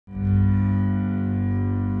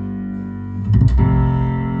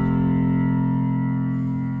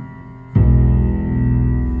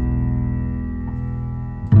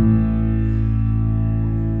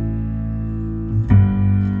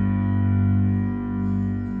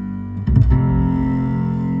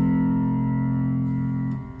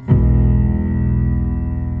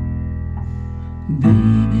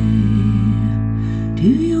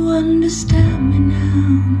understand me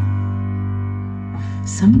now.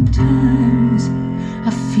 Sometimes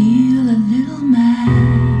I feel a little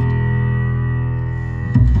mad,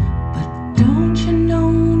 but don't you know,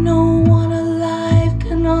 no one alive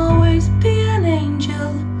can always be an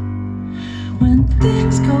angel. When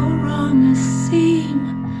things go wrong, I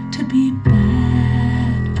seem to be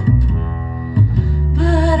bad,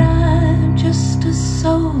 but I'm just a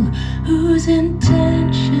soul whose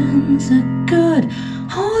intentions are good.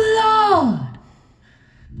 Oh Lord,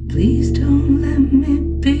 please don't let me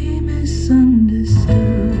be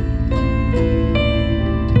misunderstood.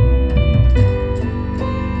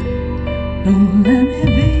 Don't let me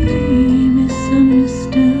be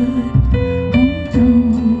misunderstood. Oh no.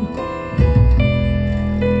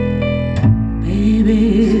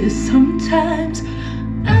 Baby, sometimes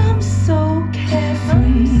I'm so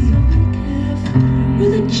carefree,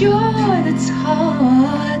 with a joy that's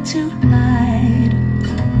hard to hide.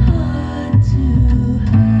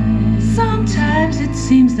 Sometimes it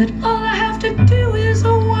seems that all I have to do is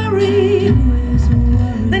worry.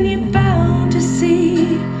 Then you're bound to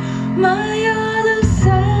see my other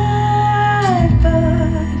side.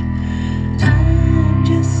 But I'm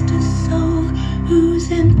just a soul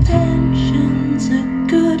whose intentions are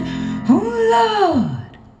good. Oh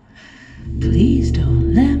Lord, please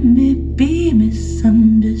don't let me be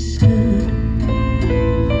misunderstood.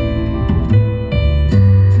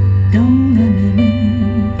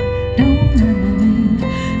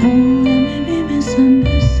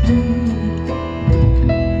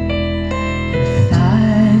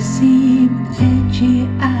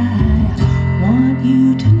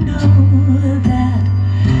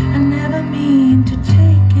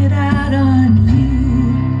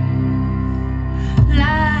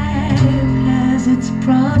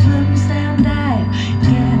 Problems and I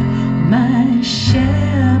get my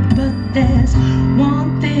share, but there's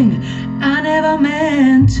one thing I never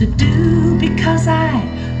meant to do, because I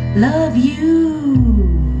love you.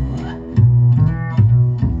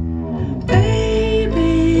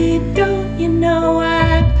 Baby, don't you know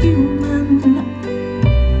I'm human,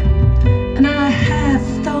 and I have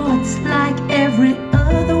thoughts like every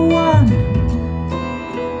other one.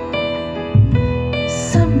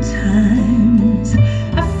 Sometimes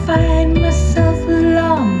I find myself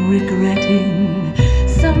long regretting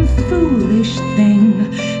some foolish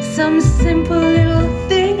thing, some simple little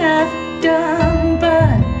thing I've done.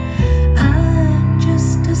 But I'm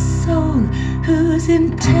just a soul whose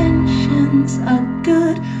intentions are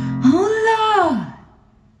good. Oh Lord,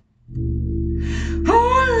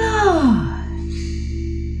 oh Lord,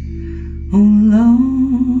 oh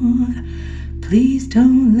Lord, please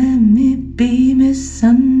don't let me be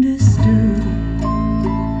misunderstood.